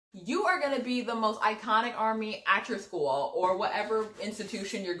You are going to be the most iconic army at your school or whatever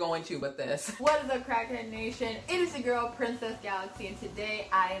institution you're going to with this. What is up, Crackhead Nation? It is your girl, Princess Galaxy, and today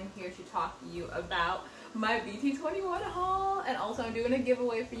I am here to talk to you about my bt21 haul, and also I'm doing a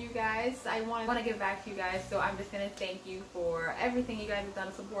giveaway for you guys. I want to give back to you guys, so I'm just going to thank you for everything you guys have done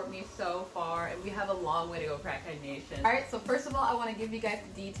to support me so far, and we have a long way to go, Crackhead Nation. Alright, so first of all, I want to give you guys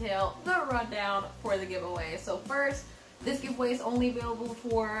the rundown for the giveaway. So first, this giveaway is only available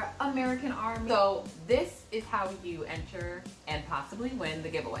for American Army. So this is how you enter and possibly win the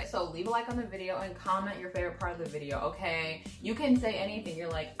giveaway. So leave a like on the video and comment your favorite part of the video, okay? You can say anything.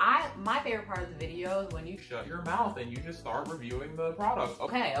 You're like, my favorite part of the video is when you shut your mouth and you just start reviewing the products.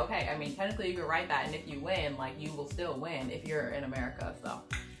 Okay. I mean, technically you could write that, and if you win, like, you will still win if you're in America, so.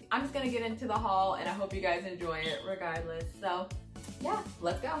 I'm just gonna get into the haul, and I hope you guys enjoy it regardless. So yeah,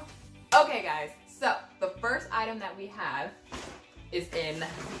 let's go. Okay guys, so the first item that we have is in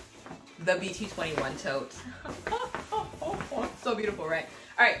the bt21 tote. So beautiful, right?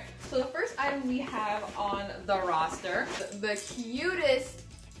 All right, so the first item we have on the roster, the cutest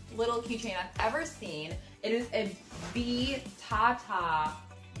little keychain I've ever seen. It is a Tata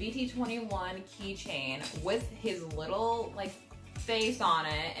bt21 keychain with his little like face on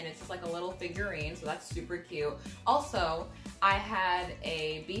it, and it's just like a little figurine, so that's super cute. Also, I had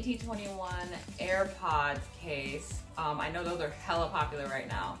a bt21 AirPods case. I know those are hella popular right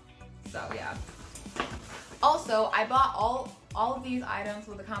now, so yeah. Also, I bought all of these items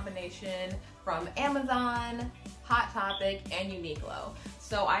with a combination from Amazon, Hot Topic, and Uniqlo.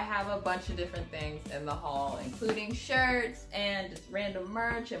 So I have a bunch of different things in the haul, including shirts and just random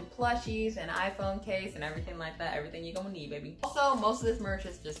merch and plushies and iPhone case and everything like that. Everything you're gonna need, baby. Also, most of this merch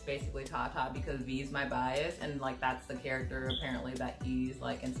is just basically Tata because V's my bias, and like that's the character apparently that he's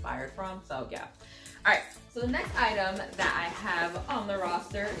like inspired from. So yeah. All right, so the next item that I have on the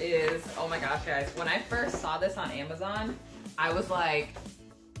roster is, oh my gosh, guys, when I first saw this on Amazon, I was like,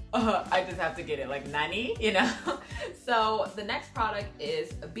 I just have to get it, like nani, you know? So the next product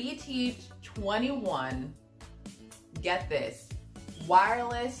is a bt21, get this,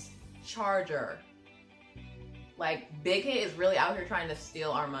 wireless charger. Like, Big Hit is really out here trying to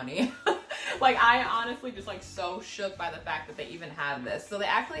steal our money. Like, I honestly just like so shook by the fact that they even have this. So they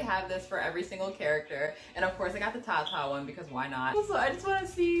actually have this for every single character. And of course I got the Tata one because why not? Also, I just want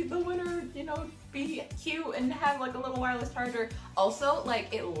to see the winner, you know, be cute and have like a little wireless charger. Also,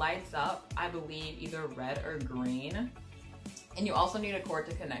 like, it lights up, I believe, either red or green. And you also need a cord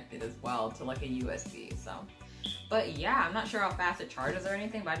to connect it as well to like a USB, so. But yeah, I'm not sure how fast it charges or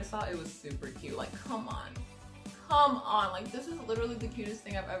anything, but I just thought it was super cute. Like, come on. Come on, like this is literally the cutest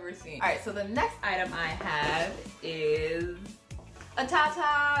thing I've ever seen. All right, so the next item I have is a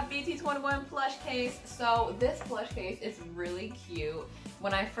Tata bt21 plush case. So this plush case is really cute.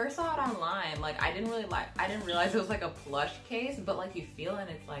 When I first saw it online, like I didn't realize it was like a plush case, but like you feel it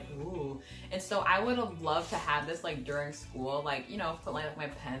and it's like, ooh. And so I would have loved to have this like during school, like, you know, put like my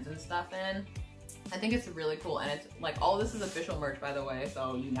pens and stuff in. I think it's really cool, and it's like, all this is official merch, by the way,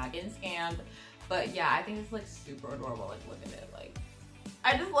 so you're not getting scammed. But yeah, I think it's like super adorable. Like, look at it. Like,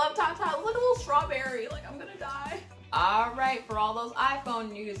 I just love Tata. Look at a little strawberry. Like, I'm gonna die. All right, for all those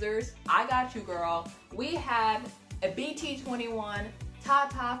iPhone users, I got you, girl. We have a bt21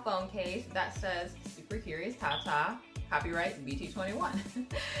 Tata phone case that says Super Curious Tata, copyright bt21.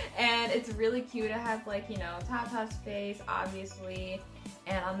 And it's really cute. It has like, you know, Tata's face, obviously,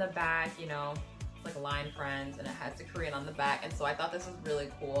 and on the back, you know, like line friends, and it has the Korean on the back. And so I thought this was really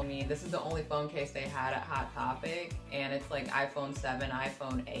cool. I mean, this is the only phone case they had at Hot Topic, and it's like iPhone 7,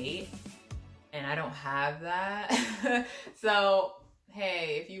 iPhone 8, and I don't have that. So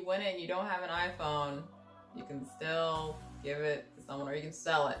hey, if you win it and you don't have an iPhone, you can still give it to someone, or you can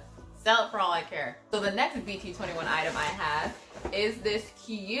sell it for all I care. So the next bt21 item I have is this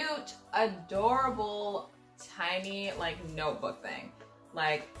cute, adorable, tiny like notebook thing.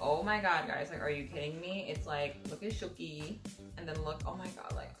 Like, oh my god, guys, like, are you kidding me? It's like, look at Shuki, and then look, oh my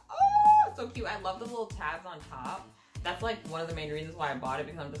god, like, oh, it's so cute. I love the little tabs on top. That's like one of the main reasons why I bought it,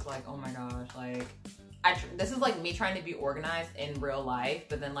 because I'm just like, oh my gosh, like, this is like me trying to be organized in real life,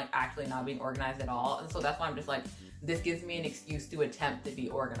 but then like actually not being organized at all. And so that's why I'm just like, this gives me an excuse to attempt to be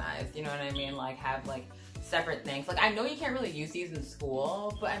organized, you know what I mean? Like, have like separate things. Like, I know you can't really use these in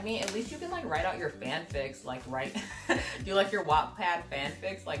school, but I mean, at least you can like write out your fanfics, like write, do like your Wattpad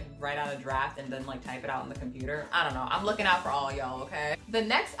fanfics, like write out a draft and then like type it out on the computer. I don't know. I'm looking out for all y'all, okay? The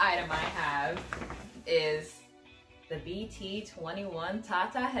next item I have is the bt21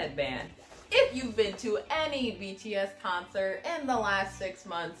 Tata headband. If you've been to any BTS concert in the last 6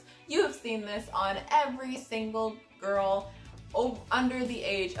 months, you have seen this on every single girl under the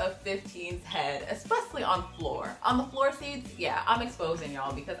age of 15's head, especially on floor. On the floor seats, yeah, I'm exposing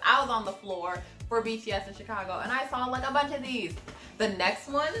y'all because I was on the floor for BTS in Chicago and I saw like a bunch of these. The next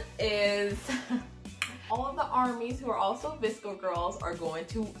one is all of the armies who are also Visco girls are going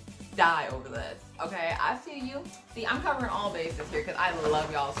to die over this, okay? I see you. See, I'm covering all bases here because I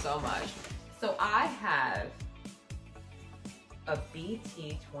love y'all so much. So I have a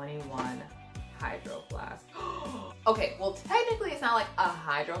bt21 hydro flask. Okay, well technically it's not like a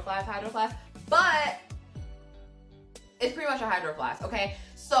hydro flask, but it's pretty much a hydro flask, okay?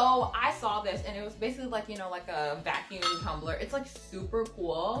 So I saw this and it was basically like, you know, like a vacuum tumbler. It's like super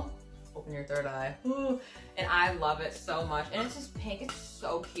cool. Open your third eye. Ooh. And I love it so much. And it's just pink, it's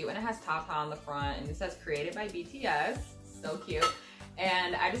so cute. And it has Tata on the front and it says created by BTS. So cute.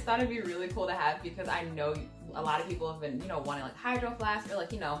 And I just thought it'd be really cool to have because I know a lot of people have been, you know, wanting like hydro flasks or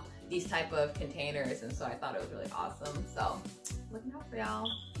like, you know, these type of containers. And so I thought it was really awesome. So looking out for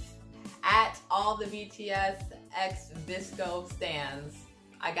y'all. At all the BTS X Visco stands,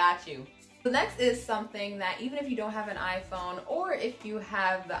 I got you. The next is something that even if you don't have an iPhone or if you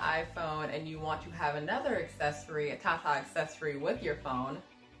have the iPhone and you want to have another accessory, a Tata accessory with your phone,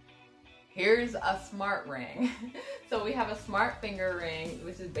 here's a smart ring. So we have a smart finger ring,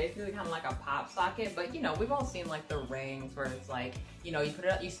 which is basically kind of like a pop socket, but you know, we've all seen like the rings where it's like, you know, you put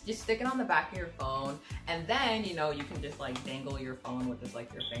it up, you just stick it on the back of your phone and then, you know, you can just like dangle your phone with just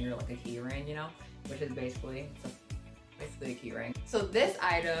like your finger, like a key ring, you know, which is basically a key ring. So this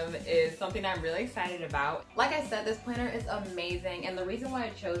item is something I'm really excited about. Like I said, this planner is amazing, and the reason why I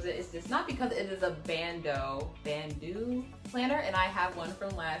chose it is just not because it is a bandu planner, and I have one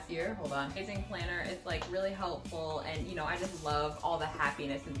from last year. Hold on. Amazing planner. It's like really helpful, and you know, I just love all the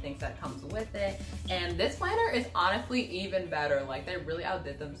happiness and things that comes with it. And this planner is honestly even better. Like they really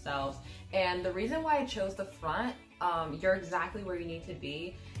outdid themselves. And the reason why I chose the front, you're exactly where you need to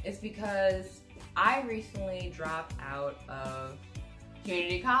be, is because I recently dropped out of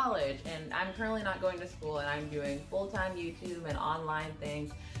community college and I'm currently not going to school and I'm doing full-time YouTube and online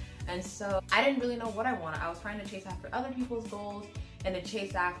things. And so I didn't really know what I wanted. I was trying to chase after other people's goals and to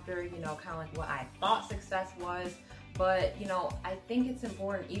chase after, you know, kind of like what I thought success was. But, you know, I think it's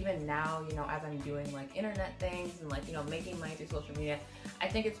important even now, you know, as I'm doing like internet things and like, you know, making money through social media, I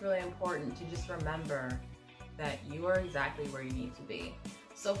think it's really important to just remember that you are exactly where you need to be.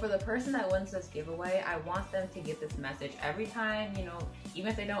 So for the person that wins this giveaway, I want them to get this message every time, you know, even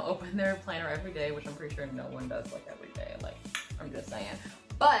if they don't open their planner every day, which I'm pretty sure no one does like every day, like I'm just saying.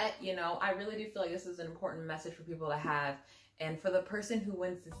 But, you know, I really do feel like this is an important message for people to have. And for the person who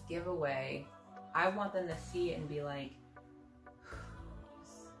wins this giveaway, I want them to see it and be like,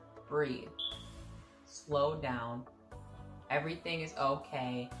 breathe, slow down, everything is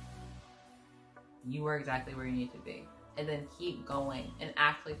okay, you are exactly where you need to be. And then keep going and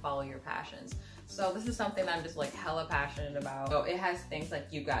actually follow your passions. So this is something that I'm just like hella passionate about. So it has things like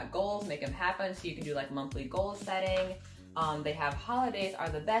you've got goals, make them happen. So you can do like monthly goal setting. They have holidays are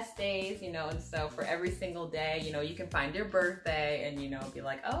the best days, you know, and so for every single day, you know, you can find your birthday and, you know, be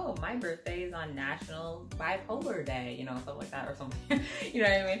like, oh, my birthday is on National Bipolar Day, you know, stuff like that or something, you know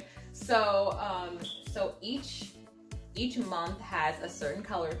what I mean? So, so each month has a certain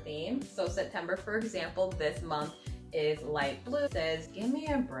color theme. So September, for example, this month is light blue. It says, give me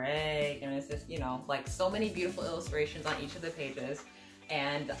a break. And it's just, you know, like so many beautiful illustrations on each of the pages.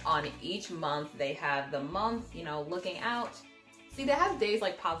 And on each month, they have the month, you know, looking out. See, they have days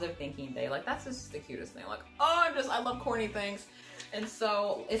like positive thinking day. Like that's just the cutest thing. Like, oh, I love corny things. And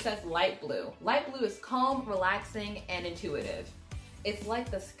so it says light blue. Light blue is calm, relaxing, and intuitive. It's like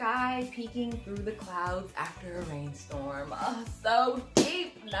the sky peeking through the clouds after a rainstorm. Oh, so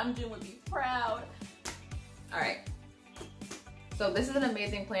deep. Namjoon would be proud. All right. So this is an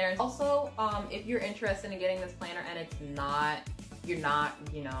amazing planner. Also, if you're interested in getting this planner and it's not, you're not,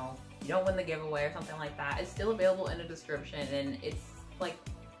 you know, you don't win the giveaway or something like that, it's still available in the description, and it's like,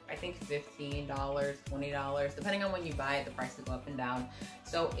 I think $15, $20, depending on when you buy it, the prices go up and down.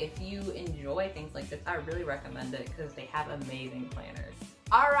 So if you enjoy things like this, I really recommend it because they have amazing planners.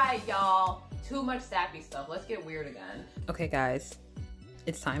 All right, y'all, too much sappy stuff. Let's get weird again. Okay, guys.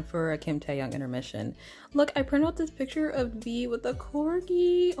 It's time for a Kim Taehyung intermission. Look, I printed out this picture of V with a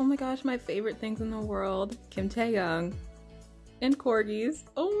corgi. Oh my gosh, my favorite things in the world. Kim Taehyung and corgis.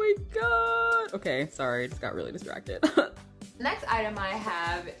 Oh my god. Okay, sorry, just got really distracted. Next item I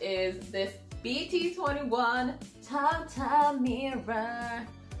have is this bt21 Tata mirror.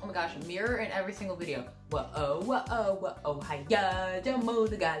 Oh my gosh, mirror in every single video. Whoa, hiya,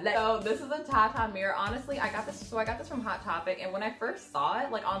 so this is a Tata mirror. Honestly, I got this from Hot Topic, and when I first saw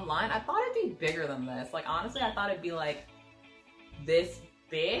it, like online, I thought it'd be bigger than this. Like honestly, I thought it'd be like this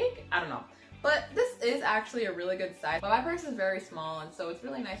big. I don't know. But this is actually a really good size. But my purse is very small, and so it's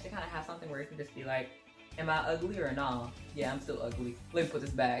really nice to kind of have something where you can just be like, am I ugly or not? Yeah, I'm still ugly. Let me put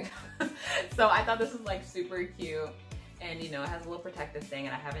this bag. So I thought this was like super cute. And you know, it has a little protective thing,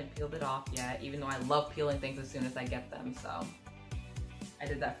 and I haven't peeled it off yet, even though I love peeling things as soon as I get them. So I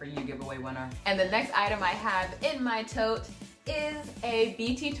did that for you, giveaway winner. And the next item I have in my tote is a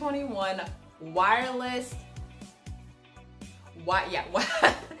bt21 wireless,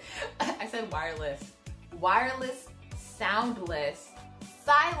 I said wireless, soundless,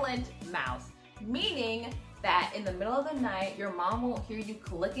 silent mouse. Meaning that in the middle of the night, your mom won't hear you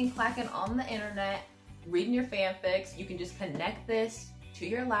clicking, clacking on the internet, reading your fanfics. You can just connect this to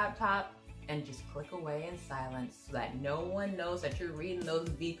your laptop and just click away in silence so that no one knows that you're reading those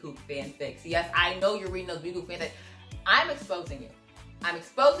VCook fanfics. Yes, I know you're reading those VCook fanfics. I'm exposing you. I'm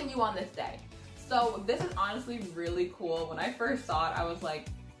exposing you on this day. So this is honestly really cool. When I first saw it, I was like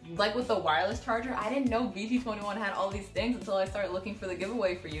with the wireless charger, I didn't know bt21 had all these things until I started looking for the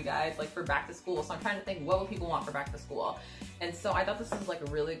giveaway for you guys, like for back to school. So I'm trying to think, what would people want for back to school? And so I thought this was like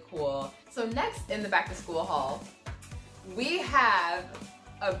really cool. So next in the back to school haul, we have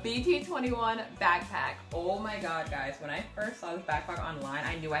a bt21 backpack. Oh my god, guys, when I first saw this backpack online,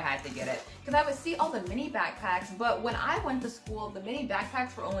 I knew I had to get it because I would see all the mini backpacks, but when I went to school, the mini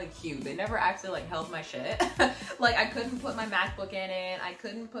backpacks were only cute. They never actually like held my shit. Like I couldn't put my MacBook in it, I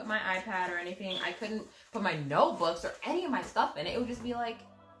couldn't put my iPad or anything, I couldn't put my notebooks or any of my stuff in it. It would just be like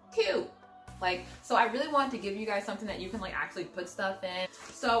cute. Like, so I really wanted to give you guys something that you can like actually put stuff in.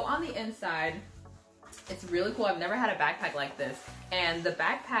 So on the inside, it's really cool. I've never had a backpack like this. And the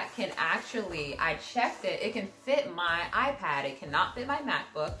backpack can actually, I checked it, it can fit my iPad. It cannot fit my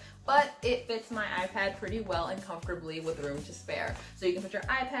MacBook, but it fits my iPad pretty well and comfortably with room to spare. So you can put your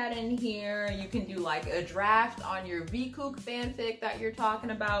iPad in here. You can do like a draft on your VCook fanfic that you're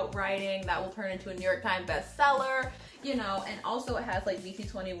talking about writing that will turn into a New York Times bestseller, you know. And also it has like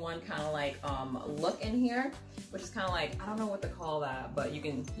bt21 kind of like look in here, which is kind of like, I don't know what to call that, but you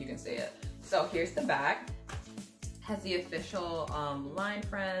can see it. So here's the back. Has the official Line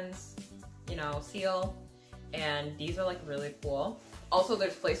Friends, you know, seal, and these are like really cool. Also,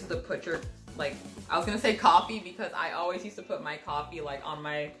 there's places to put your, like, I was gonna say coffee because I always used to put my coffee like on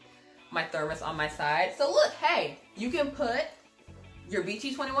my thermos on my side. So look, hey, you can put your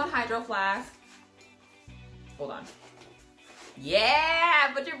bt21 hydro flask. Hold on.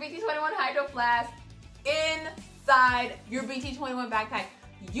 Yeah, put your bt21 hydro flask inside your bt21 backpack.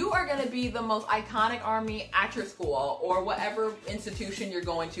 You are gonna be the most iconic army at your school or whatever institution you're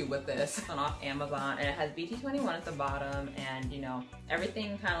going to with this. It's off Amazon, and it has bt21 at the bottom, and you know,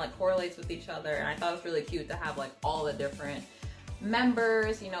 everything kind of like correlates with each other. And I thought it was really cute to have like all the different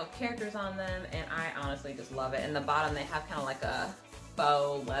members, you know, characters on them, and I honestly just love it. And the bottom, they have kind of like a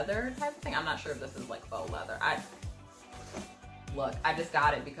faux leather type of thing. I'm not sure if this is like faux leather. Look, I just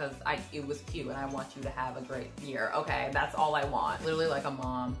got it because it was cute and I want you to have a great year. Okay, that's all I want. Literally like a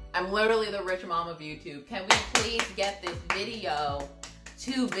mom. I'm literally the rich mom of YouTube. Can we please get this video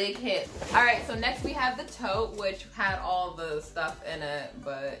 2 big hits? All right, so next we have the tote, which had all the stuff in it,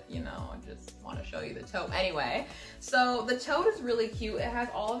 but you know, I just want to show you the tote anyway. So the tote is really cute. It has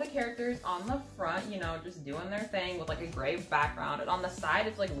all of the characters on the front, you know, just doing their thing with like a gray background. And on the side,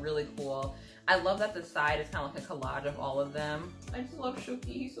 it's like really cool. I love that the side is kind of like a collage of all of them. I just love Shuki.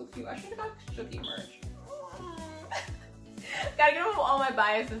 He's so cute. I should have got Shuki merch. Gotta get rid of all my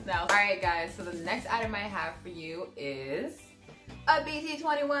biases now. All right, guys. So the next item I have for you is a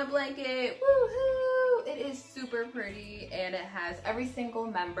bt21 blanket. Woohoo! It is super pretty, and it has every single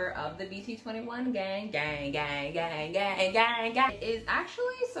member of the bt21 gang. It is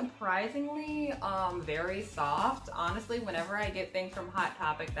actually surprisingly very soft. Honestly, whenever I get things from Hot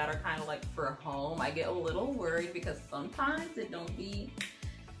Topic that are kind of like for home, I get a little worried because sometimes it don't be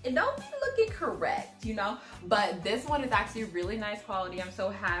looking correct, you know. But this one is actually really nice quality. I'm so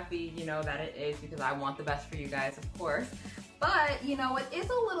happy, you know, that it is, because I want the best for you guys, of course. But, you know, it is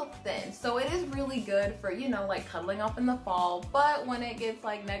a little thin, so it is really good for, you know, like cuddling up in the fall. But when it gets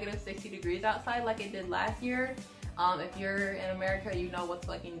like -60 degrees outside like it did last year, if you're in America, you know what's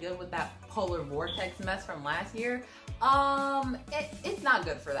fucking good with that polar vortex mess from last year. It's not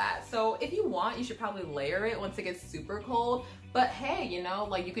good for that. So if you want, you should probably layer it once it gets super cold. But hey, you know,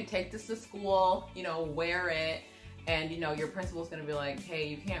 like you could take this to school, you know, wear it, and you know, your principal's gonna be like, hey,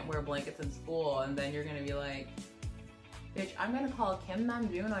 you can't wear blankets in school, and then you're gonna be like, bitch, I'm gonna call Kim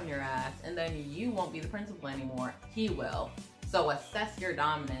Namjoon on your ass, and then you won't be the principal anymore. He will. So assess your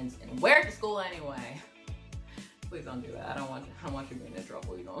dominance and wear it to school anyway. Please don't do that. I don't want you getting in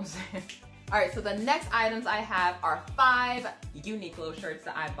trouble, you know what I'm saying? All right, so the next items I have are 5 Uniqlo shirts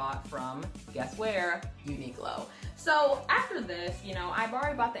that I bought from, guess where? Uniqlo. So after this, you know, I've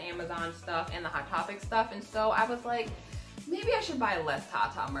already bought the Amazon stuff and the Hot Topic stuff, and so I was like, maybe I should buy less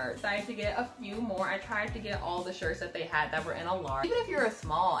Tata merch. I had to get a few more. I tried to get all the shirts that they had that were in a large. Even if you're a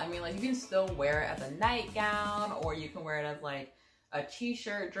small, I mean, like, you can still wear it as a nightgown, or you can wear it as like a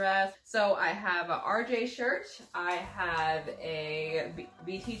t-shirt dress. So I have a RJ shirt. I have a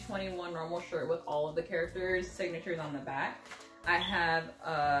bt21 normal shirt with all of the characters' signatures on the back. I have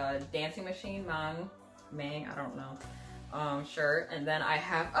a Dancing Machine Mang, I don't know, shirt. And then I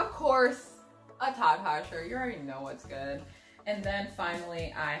have, of course, a Tata shirt. You already know what's good. And then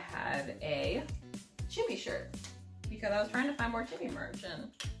finally I have a Chimmy shirt because I was trying to find more Chimmy merch,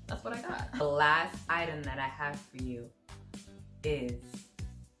 and that's what I got. The last item that I have for you is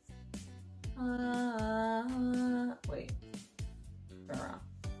wait, turn around.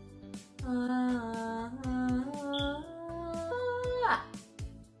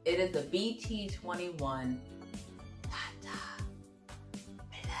 It is the bt21 Tata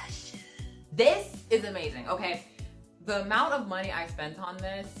blush. This is amazing. Okay, the amount of money I spent on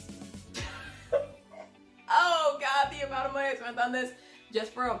this oh god, the amount of money I spent on this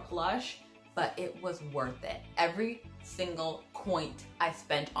just for a blush, but it was worth it. Every single coin I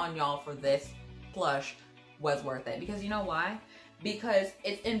spent on y'all for this blush was worth it. Because you know why? Because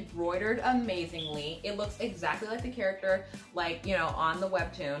it's embroidered amazingly. It looks exactly like the character, like, you know, on the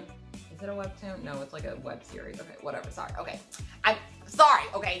webtoon. Is it a webtoon? No, it's like a web series. Okay, whatever, sorry. Okay, I'm sorry.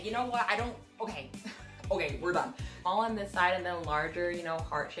 Okay, you know what? I don't, okay. Okay, we're done. All on this side and then larger, you know,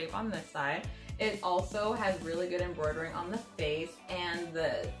 heart shape on this side. It also has really good embroidering on the face, and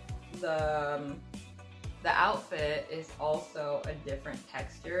the outfit is also a different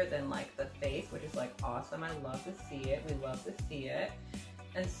texture than like the face, which is like awesome. I love to see it. We love to see it.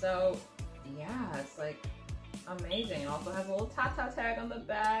 And so yeah, it's like amazing. It also has a little Tata tag on the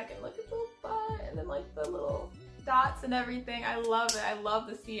back, and look at the little butt, and then like the little dots and everything. I love it. I love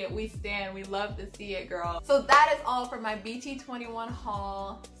to see it. We stand. We love to see it, girl. So that is all for my bt21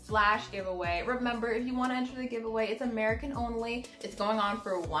 haul / giveaway. Remember, if you want to enter the giveaway, it's American only. It's going on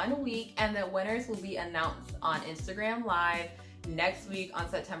for 1 week, and the winners will be announced on Instagram Live next week on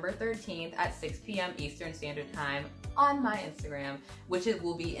September 13th at 6 p.m. Eastern Standard Time on my Instagram, which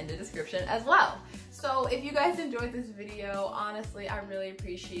will be in the description as well. So if you guys enjoyed this video, honestly, I really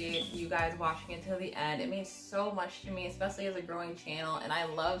appreciate you guys watching until the end. It means so much to me, especially as a growing channel, and I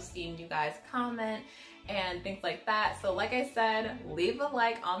love seeing you guys comment and things like that. So like I said, leave a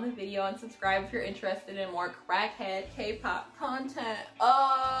like on the video and subscribe if you're interested in more crackhead K-pop content.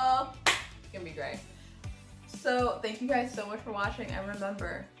 Oh, it's gonna be great. So thank you guys so much for watching, and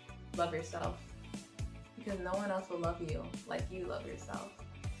remember, love yourself, because no one else will love you like you love yourself.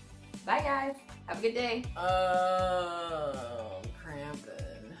 Bye guys, have a good day. Oh,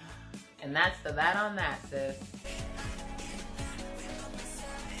 cramping. And that's the that on that, sis.